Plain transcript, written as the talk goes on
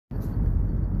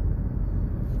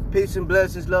Peace and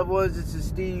blessings, loved ones. This is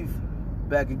Steve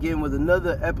back again with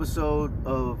another episode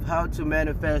of How to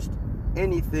Manifest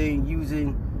Anything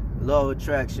Using the Law of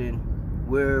Attraction,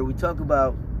 where we talk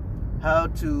about how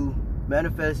to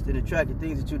manifest and attract the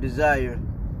things that you desire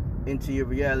into your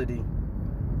reality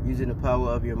using the power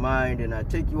of your mind. And I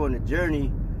take you on a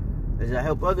journey as I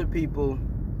help other people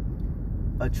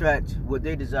attract what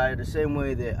they desire the same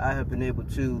way that I have been able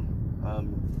to,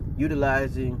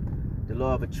 utilizing the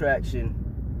law of attraction.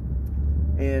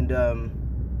 And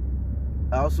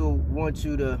I also want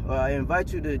you to, I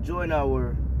invite you to join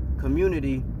our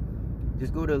community.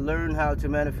 Just go to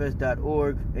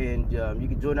learnhowtomanifest.org and you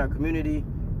can join our community.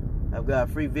 I've got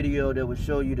a free video that will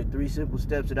show you the 3 simple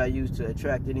steps that I use to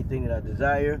attract anything that I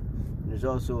desire. And there's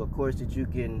also a course that you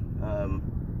can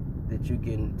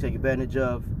take advantage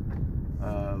of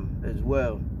as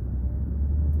well.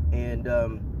 And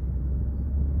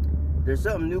there's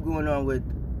something new going on with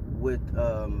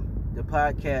the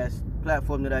podcast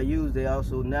platform that I use. They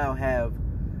also now have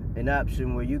an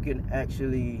option where you can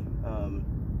actually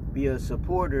be a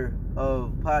supporter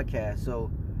of podcasts. So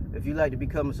if you'd like to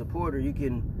become a supporter, you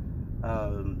can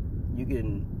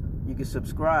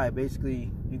subscribe. Basically,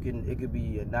 it could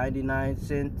be a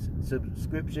 99-cent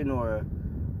subscription or a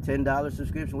 $10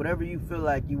 subscription, whatever you feel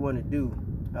like you want to do.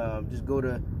 Just go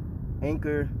to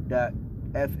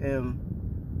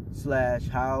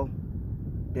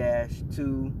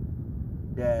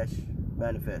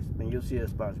anchor.fm/how-to-manifest and you'll see a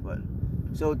sponsor button.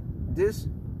 So this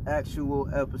actual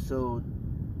episode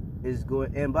is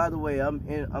going, and by the way,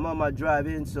 I'm on my drive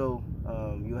in, so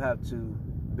you'll have to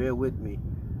bear with me.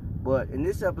 But in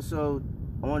this episode,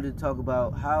 I wanted to talk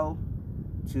about how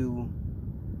to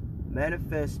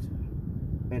manifest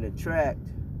and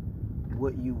attract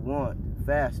what you want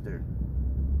faster.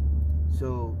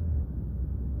 So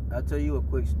I'll tell you a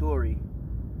quick story.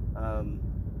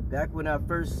 Back when I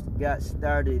first got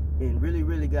started and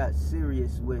really got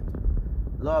serious with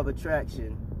law of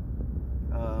attraction,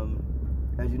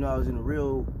 as you know, I was in a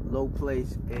real low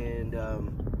place, and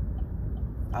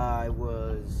I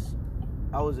was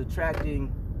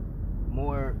attracting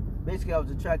more. Basically, I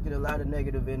was attracting a lot of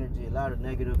negative energy, a lot of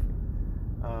negative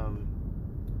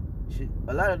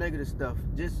stuff,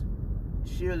 just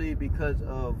sheerly because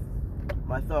of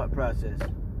my thought process.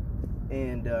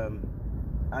 And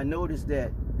I noticed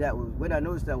that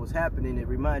was happening, it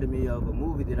reminded me of a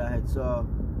movie that I had saw,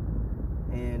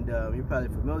 and you're probably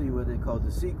familiar with it, called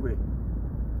The Secret,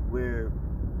 where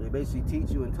they basically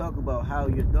teach you and talk about how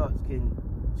your thoughts can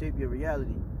shape your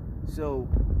reality. So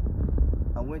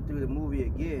I went through the movie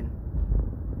again,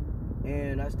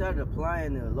 and I started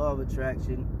applying the law of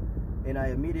attraction, and I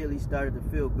immediately started to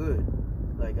feel good.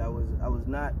 Like I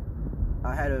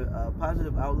had a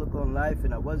positive outlook on life,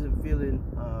 and I wasn't feeling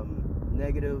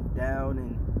negative, down,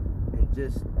 and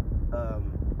just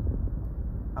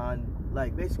on,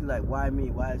 like, basically like, why me?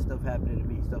 Why is stuff happening to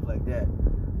me? Stuff like that.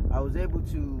 I was able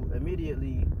to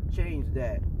immediately change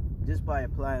that just by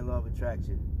applying law of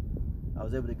attraction. I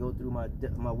was able to go through my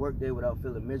work day without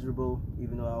feeling miserable,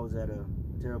 even though I was at a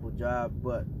terrible job.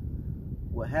 But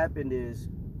what happened is,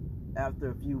 after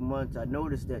a few months, I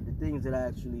noticed that the things that I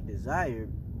actually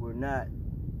desired were not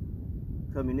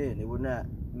coming in. They were not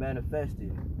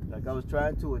manifesting. Like, I was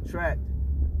trying to attract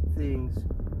things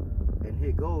and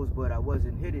hit goals, but I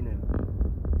wasn't hitting them.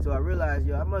 So I realized,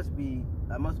 I must be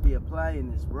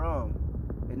applying this wrong.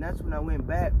 And that's when I went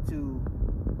back to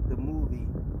the movie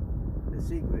The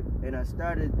Secret, and I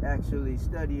started actually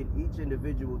studying each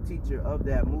individual teacher of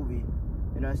that movie,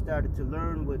 and I started to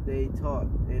learn what they taught,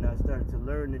 and I started to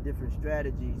learn the different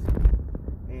strategies.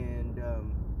 And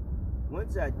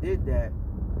once I did that,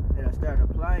 and I started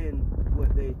applying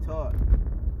what they taught,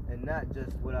 and not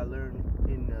just what I learned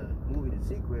in the movie The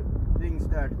Secret, things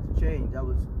started to change. I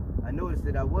noticed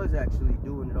that I was actually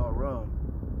doing it all wrong,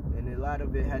 and a lot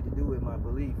of it had to do with my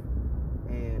belief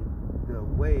and the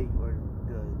way, or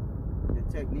the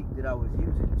technique that I was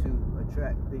using to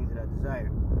attract things that I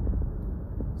desired.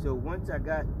 So once I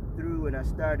got through and I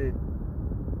started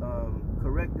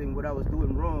correcting what I was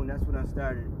doing wrong, that's when I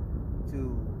started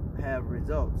to have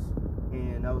results.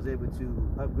 And I was able to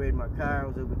upgrade my car, I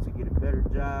was able to get a better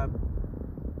job,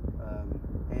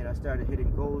 and I started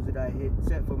hitting goals that I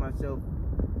set for myself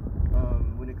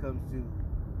when it comes to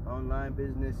online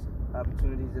business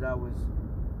opportunities that I was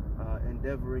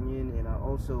endeavoring in. And I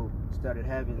also started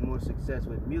having more success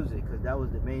with music, because that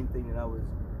was the main thing that I was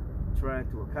trying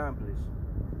to accomplish.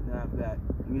 Now I've got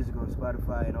music on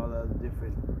Spotify and all the other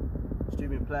different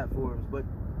streaming platforms. But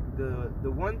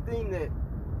the one thing that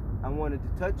I wanted to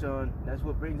touch on, that's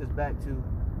what brings us back to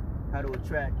how to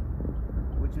attract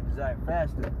what you desire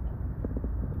faster.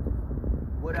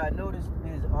 what I noticed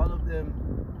is all of them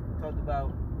talked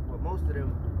about, or most of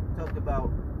them talked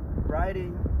about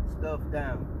writing stuff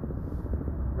down.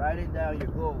 Writing down your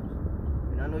goals.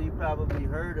 And I know you probably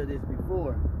heard of this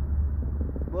before,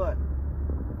 but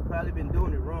you've probably been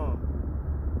doing it wrong.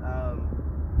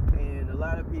 And a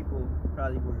lot of people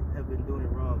probably have been doing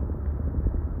it wrong.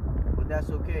 But that's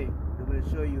okay. I'm going to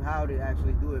show you how to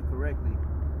actually do it correctly,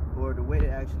 or the way that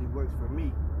actually works for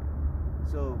me.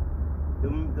 So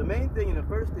the main thing and the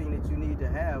first thing that you need to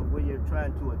have when you're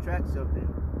trying to attract something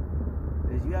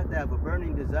is you have to have a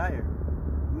burning desire.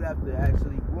 You have to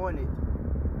actually want it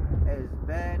as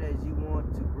bad as you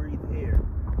want to breathe air.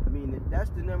 I mean, that's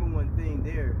the number one thing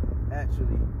there,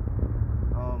 actually.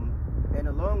 And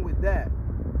along with that,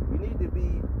 you need to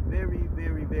be very,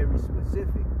 very, very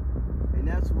specific. And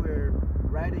that's where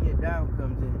writing it down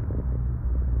comes in.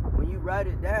 When you write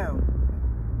it down,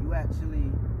 you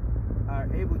actually are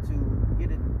able to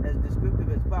get it as descriptive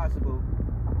as possible.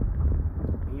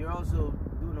 And you're also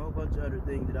doing a whole bunch of other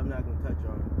things that I'm not going to touch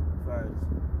on, as far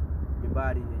as your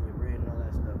body and your brain and all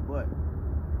that stuff. But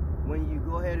when you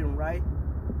go ahead and write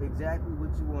exactly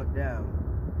what you want down,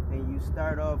 and you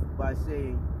start off by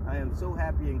saying, I am so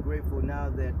happy and grateful now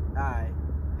that I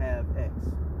have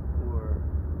X, or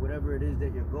whatever it is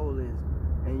that your goal is,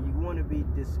 and you want to be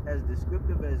as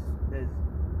descriptive as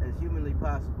humanly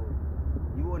possible.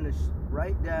 You want to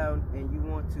write down, and you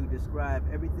want to describe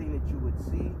everything that you would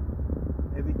see,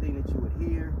 everything that you would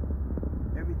hear,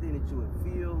 everything that you would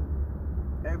feel,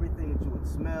 everything that you would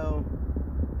smell,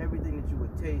 everything that you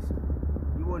would taste.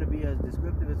 You want to be as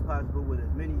descriptive as possible with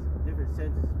as many different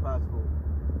senses as possible,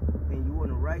 and you want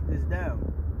to write this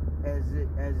down as if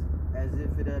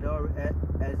it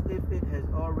has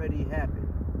already happened.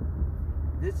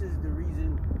 This is the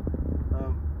reason.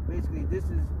 Basically, this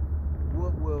is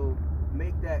what will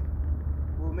make the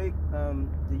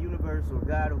universe or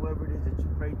God or whoever it is that you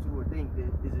pray to or think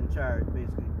that is in charge.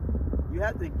 Basically, you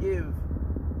have to give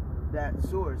that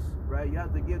source, right? You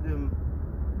have to give them.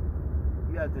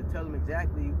 You have to tell them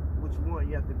exactly what you want.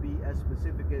 You have to be as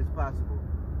specific as possible.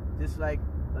 Just like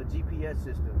a GPS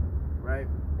system, right?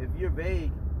 If you're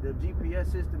vague, the GPS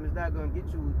system is not going to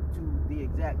get you to the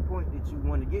exact point that you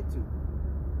want to get to.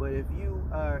 But if you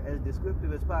are as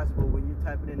descriptive as possible when you're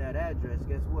typing in that address,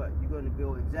 guess what? You're going to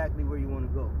go exactly where you want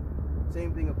to go.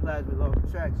 Same thing applies with law of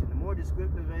attraction. The more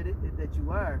descriptive that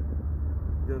you are,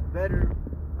 the better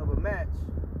of a match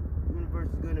the universe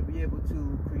is going to be able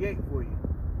to create for you.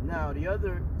 Now, the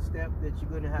other step that you're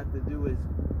going to have to do is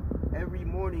every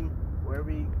morning, or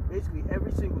basically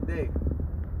every single day,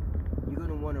 you're going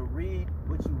to want to read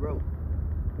what you wrote.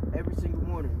 Every single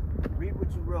morning, read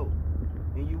what you wrote.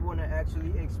 And you want to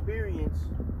actually experience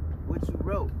what you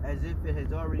wrote as if it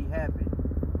has already happened.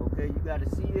 Okay, you got to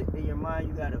see it in your mind.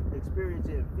 You got to experience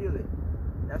it and feel it.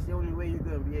 That's the only way you're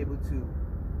going to be able to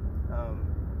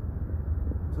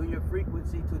tune your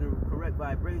frequency to the correct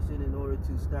vibration in order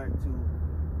to start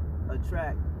to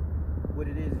attract what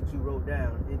it is that you wrote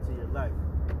down into your life.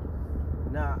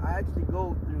 Now, I actually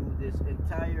go through this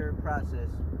entire process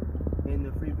in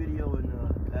the free video and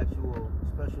the actual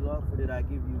special offer that I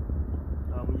give you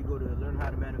when you go to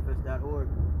learnhowtomanifest.org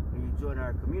and you join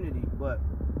our community. But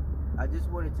I just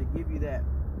wanted to give you that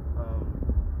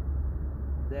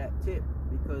tip,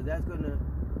 because that's going to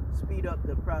speed up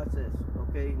the process.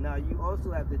 Okay, now you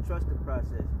also have to trust the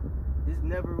process. This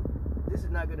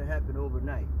is not going to happen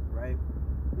overnight, right?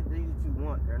 The things that you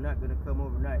want are not going to come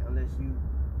overnight unless you,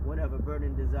 one, have a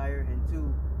burning desire, and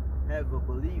two, have a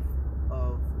belief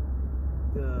of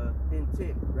the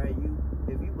intent, right?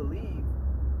 If you believe,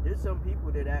 there's some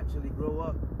people that actually grow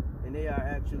up and they are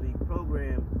actually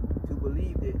programmed to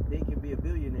believe that they can be a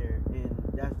billionaire, and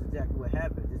that's exactly what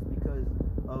happens. It's because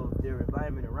of their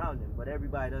environment around them. But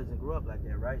everybody doesn't grow up like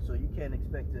that, right? So you can't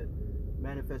expect to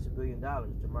manifest $1 billion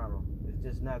tomorrow. It's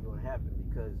just not going to happen,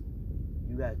 because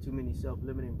you got too many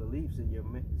self-limiting beliefs in your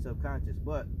subconscious.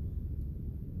 But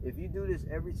if you do this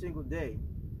every single day,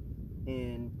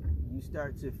 and you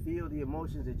start to feel the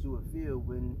emotions that you would feel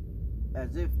when,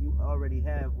 as if you already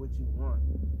have what you want,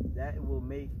 that will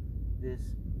make this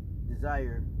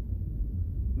desire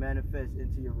manifest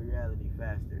into your reality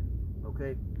faster.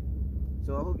 Okay,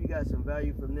 so I hope you got some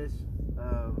value from this.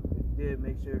 If you did,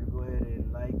 make sure to go ahead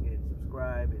and like and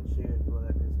subscribe and share and do all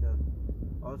that good stuff.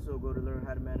 Also, go to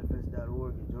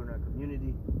learnhowtomanifest.org and join our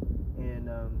community. And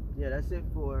yeah, that's it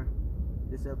for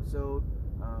this episode.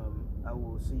 I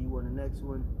will see you on the next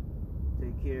one.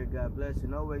 Take care. God bless.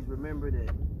 And always remember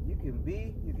that you can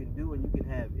be, you can do, and you can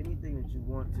have anything that you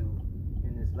want to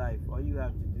in this life. All you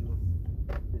have to do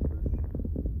is believe.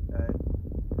 All right?